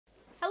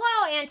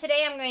and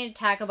today I'm going to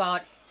talk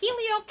about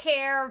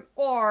Heliocare,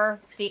 or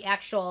the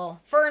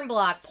actual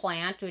Fernblock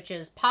plant, which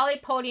is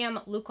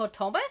Polypodium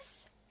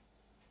Leucotomos.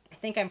 I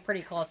think I'm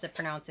pretty close to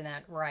pronouncing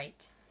that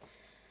right.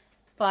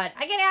 But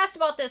I get asked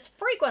about this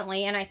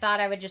frequently, and I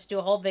thought I would just do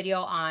a whole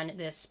video on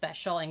this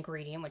special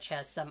ingredient, which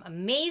has some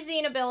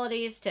amazing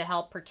abilities to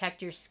help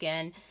protect your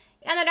skin.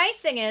 And the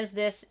nice thing is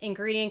this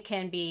ingredient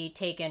can be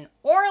taken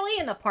orally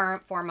in the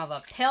form of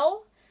a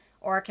pill,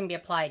 or it can be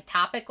applied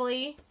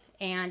topically.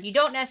 And you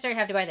don't necessarily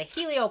have to buy the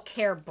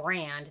Heliocare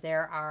brand.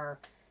 There are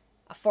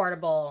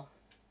affordable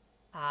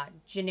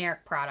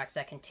generic products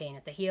that contain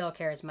it. The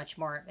Heliocare is much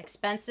more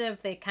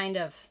expensive. They kind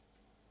of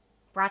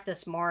brought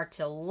this more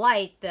to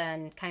light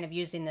than kind of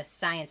using the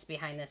science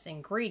behind this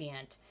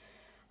ingredient,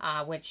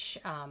 which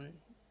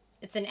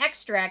it's an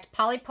extract,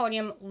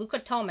 Polypodium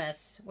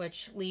Leucotomos,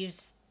 which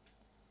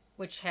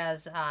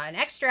has an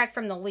extract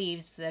from the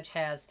leaves that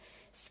has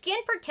skin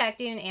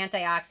protecting and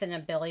antioxidant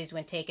abilities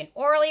when taken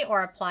orally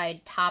or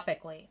applied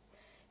topically.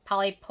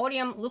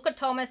 Polypodium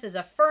leucotomos is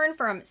a fern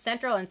from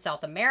Central and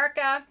South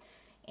America,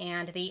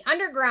 and the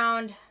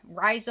underground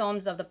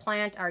rhizomes of the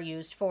plant are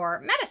used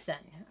for medicine.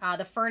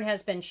 The fern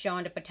has been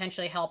shown to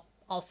potentially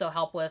also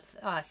help with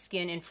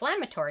skin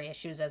inflammatory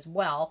issues as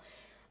well,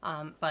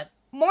 but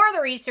more of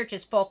the research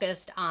is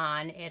focused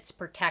on its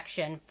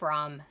protection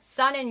from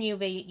sun and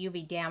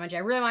UV damage. I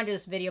really want to do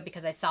this video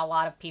because I saw a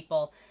lot of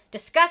people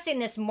discussing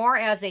this more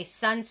as a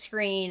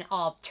sunscreen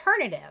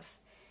alternative.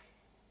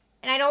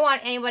 And I don't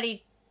want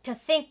anybody to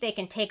think they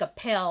can take a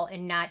pill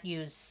and not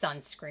use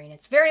sunscreen.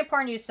 It's very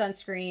important to use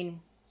sunscreen,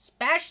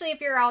 especially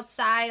if you're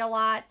outside a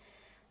lot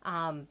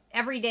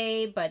every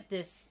day, but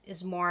this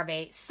is more of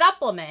a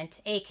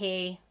supplement,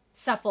 aka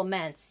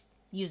supplements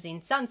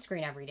using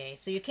sunscreen every day.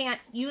 So you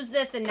can't use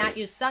this and not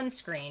use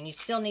sunscreen. You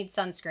still need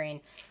sunscreen,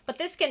 but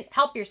this can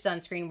help your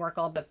sunscreen work a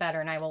little bit better,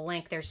 and I will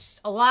link.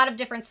 There's a lot of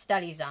different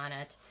studies on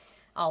it.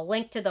 I'll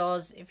link to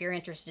those if you're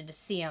interested to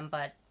see them,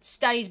 but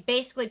studies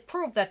basically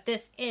prove that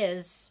this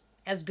is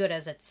as good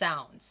as it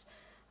sounds.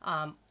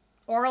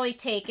 Orally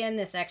taken,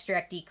 this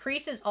extract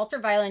decreases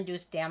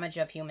ultraviolet-induced damage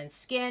of human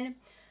skin.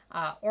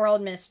 Oral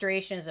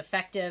administration is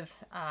effective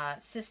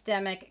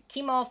systemic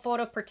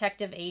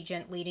chemophotoprotective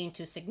agent, leading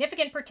to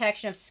significant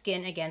protection of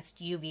skin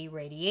against UV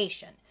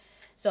radiation.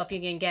 So if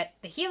you can get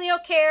the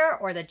Heliocare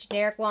or the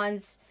generic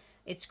ones,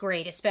 it's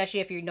great, especially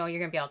if you know you're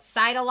going to be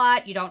outside a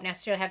lot. You don't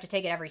necessarily have to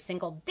take it every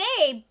single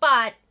day,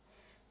 but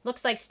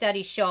looks like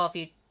studies show if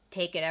you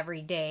take it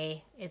every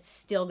day, it's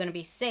still going to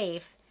be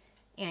safe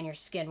and your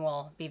skin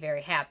will be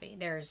very happy.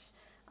 There's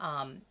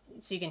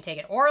so you can take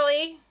it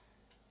orally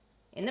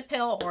in the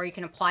pill, or you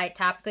can apply it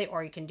topically,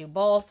 or you can do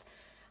both.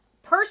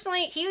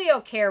 Personally,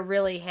 Heliocare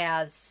really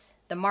has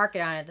the market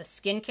on it. The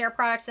skincare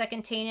products that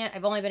contain it,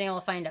 I've only been able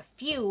to find a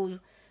few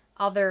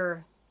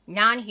other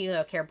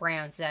non-Heliocare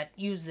brands that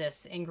use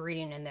this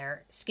ingredient in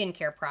their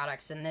skincare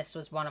products, and this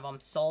was one of them,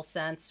 Soul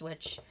Sense,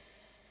 which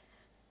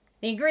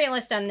the ingredient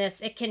list on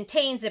this, it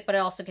contains it, but it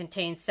also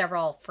contains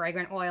several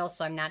fragrant oils,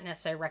 so I'm not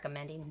necessarily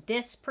recommending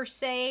this per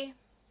se,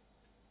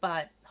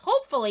 but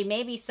hopefully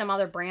maybe some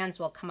other brands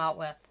will come out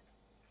with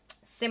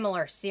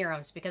similar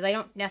serums, because I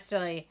don't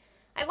necessarily,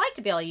 I like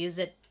to be able to use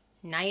it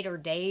night or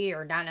day,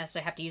 or not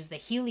necessarily have to use the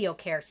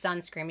Heliocare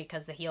sunscreen,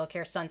 because the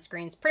Heliocare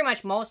sunscreens, pretty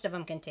much most of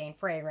them contain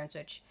fragrance,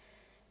 which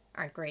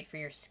aren't great for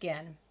your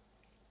skin.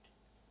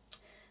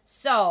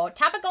 So,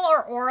 topical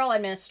or oral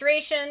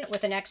administration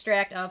with an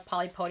extract of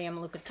Polypodium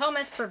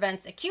leucotomos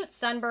prevents acute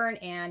sunburn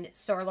and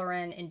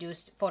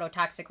solar-induced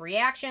phototoxic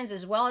reactions,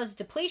 as well as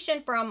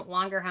depletion from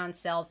Langerhans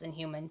cells in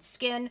human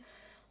skin.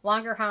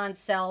 Langerhans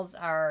cells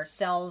are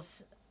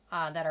cells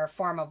that are a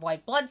form of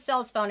white blood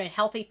cells found in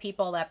healthy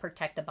people that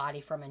protect the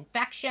body from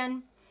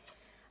infection.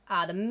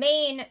 The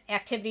main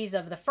activities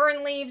of the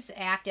fern leaves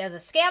act as a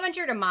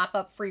scavenger to mop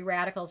up free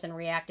radicals and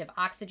reactive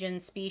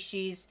oxygen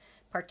species,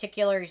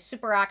 particularly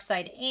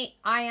superoxide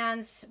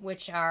ions,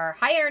 which are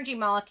high-energy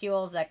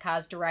molecules that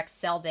cause direct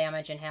cell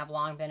damage and have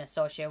long been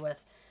associated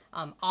with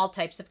all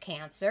types of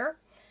cancer.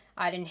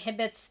 It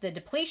inhibits the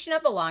depletion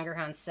of the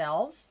Langerhans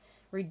cells,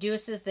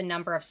 reduces the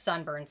number of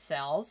sunburn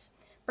cells,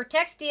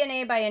 protects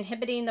DNA by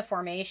inhibiting the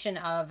formation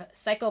of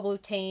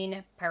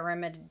cyclobutane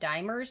pyrimidine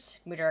dimers,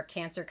 which are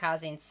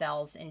cancer-causing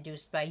cells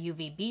induced by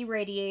UVB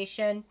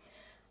radiation.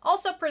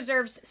 Also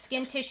preserves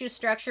skin tissue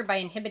structure by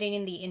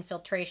inhibiting the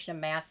infiltration of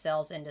mast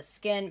cells into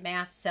skin.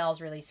 Mast cells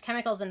release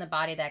chemicals in the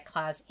body that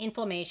cause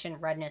inflammation,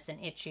 redness,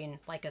 and itching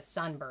like a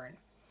sunburn.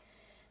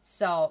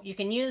 So you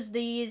can use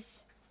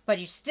these, but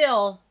you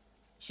still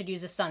should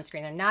use a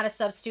sunscreen. They're not a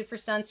substitute for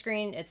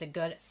sunscreen. It's a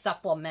good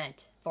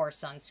supplement for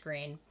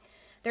sunscreen.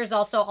 There's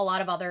also a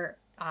lot of other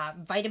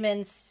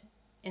vitamins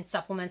and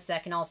supplements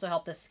that can also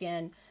help the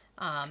skin.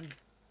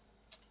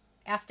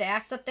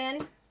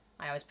 Astaxanthin,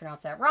 I always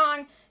pronounce that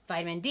wrong.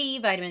 Vitamin D,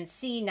 vitamin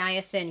C,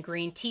 niacin,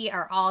 green tea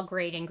are all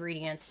great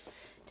ingredients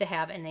to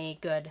have in a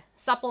good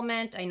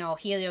supplement. I know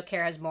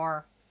Heliocare has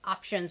more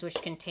options which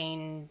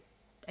contain,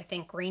 I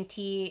think, green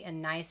tea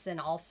and niacin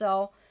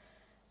also.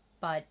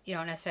 But you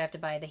don't necessarily have to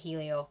buy the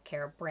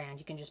Heliocare brand.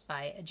 You can just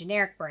buy a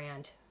generic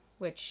brand,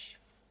 which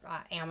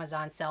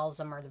Amazon sells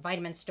them or the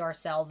vitamin store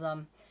sells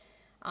them.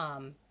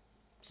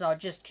 So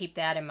just keep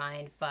that in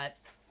mind. But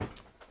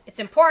it's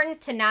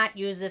important to not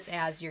use this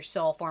as your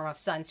sole form of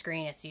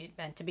sunscreen. It's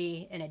meant to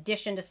be in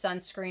addition to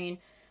sunscreen.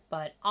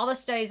 But all the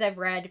studies I've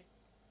read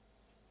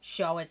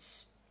show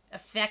it's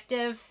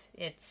effective,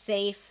 it's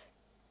safe,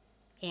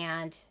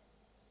 and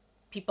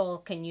people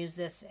can use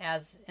this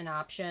as an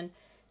option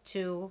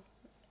to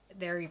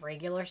their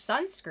regular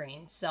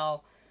sunscreen.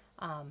 So,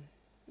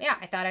 yeah,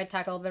 I thought I'd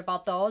talk a little bit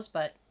about those,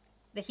 but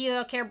the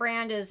Heliocare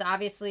brand is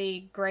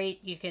obviously great.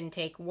 You can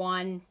take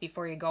one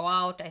before you go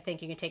out. I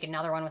think you can take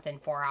another one within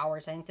 4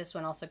 hours. I think this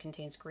one also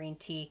contains green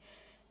tea,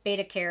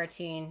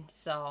 beta-carotene.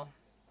 So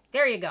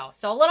there you go.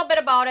 So a little bit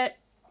about it.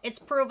 It's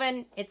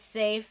proven. It's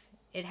safe.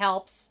 It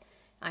helps.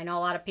 I know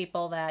a lot of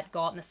people that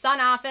go out in the sun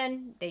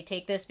often. They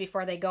take this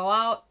before they go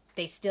out.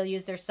 They still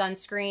use their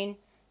sunscreen,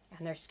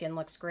 and their skin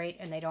looks great,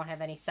 and they don't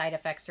have any side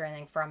effects or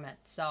anything from it.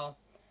 So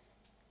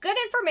good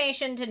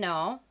information to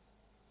know.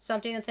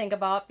 Something to think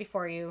about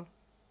before you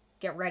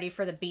get ready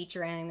for the beach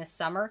or anything this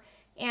summer.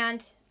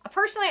 And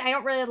personally, I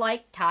don't really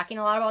like talking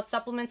a lot about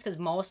supplements because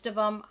most of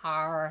them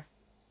are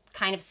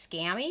kind of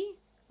scammy.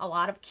 A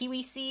lot of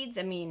kiwi seeds.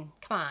 I mean,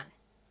 come on.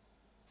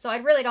 So I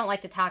really don't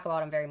like to talk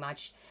about them very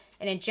much.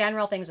 And in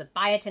general, things with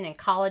biotin and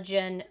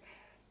collagen,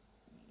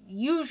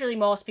 usually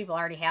most people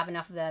already have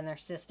enough of that in their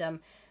system.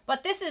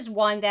 But this is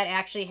one that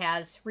actually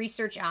has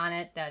research on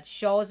it that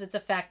shows it's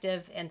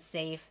effective and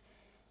safe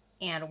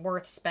and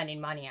worth spending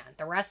money on.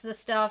 The rest of the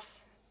stuff,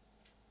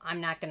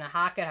 I'm not going to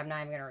hawk it. I'm not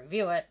even going to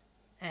review it.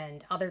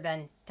 And other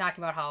than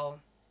talking about how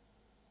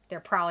they're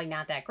probably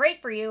not that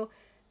great for you,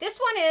 this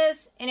one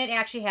is, and it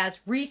actually has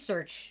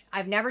research.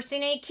 I've never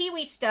seen any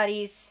kiwi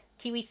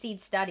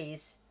seed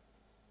studies.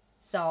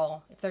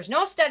 So if there's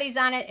no studies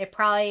on it, it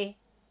probably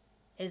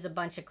is a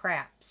bunch of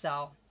crap.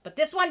 So, but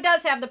this one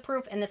does have the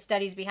proof and the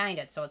studies behind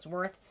it. So it's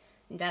worth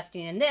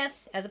investing in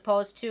this as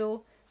opposed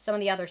to some of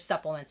the other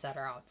supplements that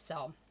are out.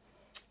 So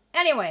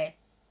anyway,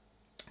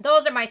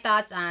 those are my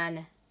thoughts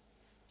on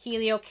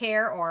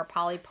Heliocare or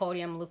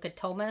Polypodium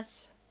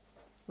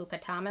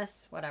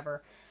Leucotomos,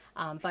 whatever.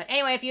 But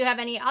anyway, if you have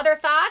any other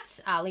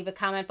thoughts, leave a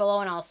comment below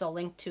and also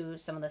link to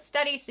some of the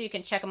studies so you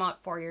can check them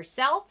out for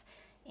yourself.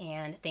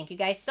 And thank you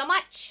guys so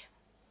much.